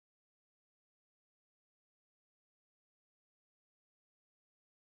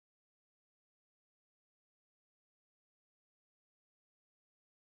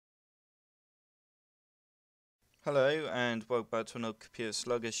Hello and welcome back to another computer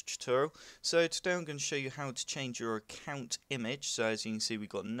sluggish tutorial. So today I'm going to show you how to change your account image. So as you can see, we've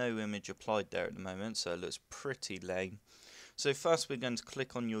got no image applied there at the moment, so it looks pretty lame. So first we're going to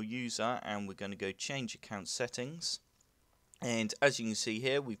click on your user and we're going to go change account settings. And as you can see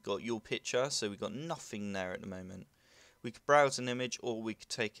here, we've got your picture, so we've got nothing there at the moment. We could browse an image or we could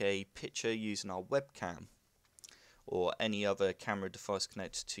take a picture using our webcam or any other camera device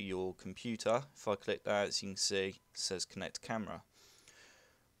connected to your computer. If I click that, as you can see, it says connect camera.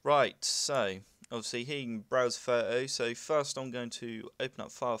 Right, so obviously here you can browse photos. So first I'm going to open up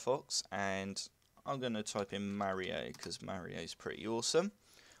Firefox and I'm going to type in Mario because Mario is pretty awesome.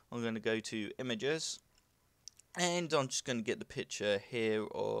 I'm going to go to images and I'm just going to get the picture here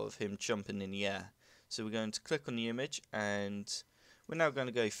of him jumping in the air. So we're going to click on the image and we're now going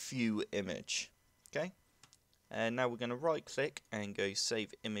to go view image. Okay. And now we're going to right click and go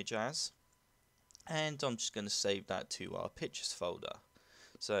save image as, and I'm just going to save that to our pictures folder.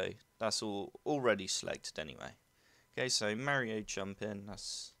 So that's all already selected anyway. Okay, so Mario Jumpin,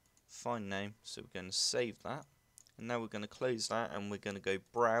 that's a fine name, so we're going to save that. And now we're going to close that and we're going to go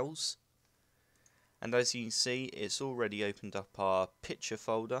browse. And as you can see, it's already opened up our picture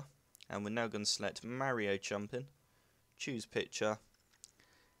folder, and we're now going to select Mario Jumpin, choose picture.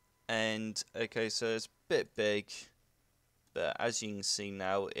 And okay, so it's a bit big, but as you can see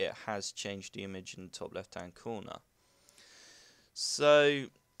now, it has changed the image in the top left hand corner. So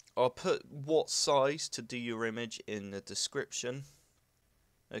I'll put what size to do your image in the description.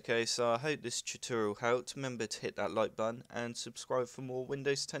 Okay, so I hope this tutorial helped. Remember to hit that like button and subscribe for more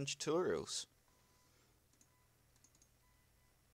Windows 10 tutorials.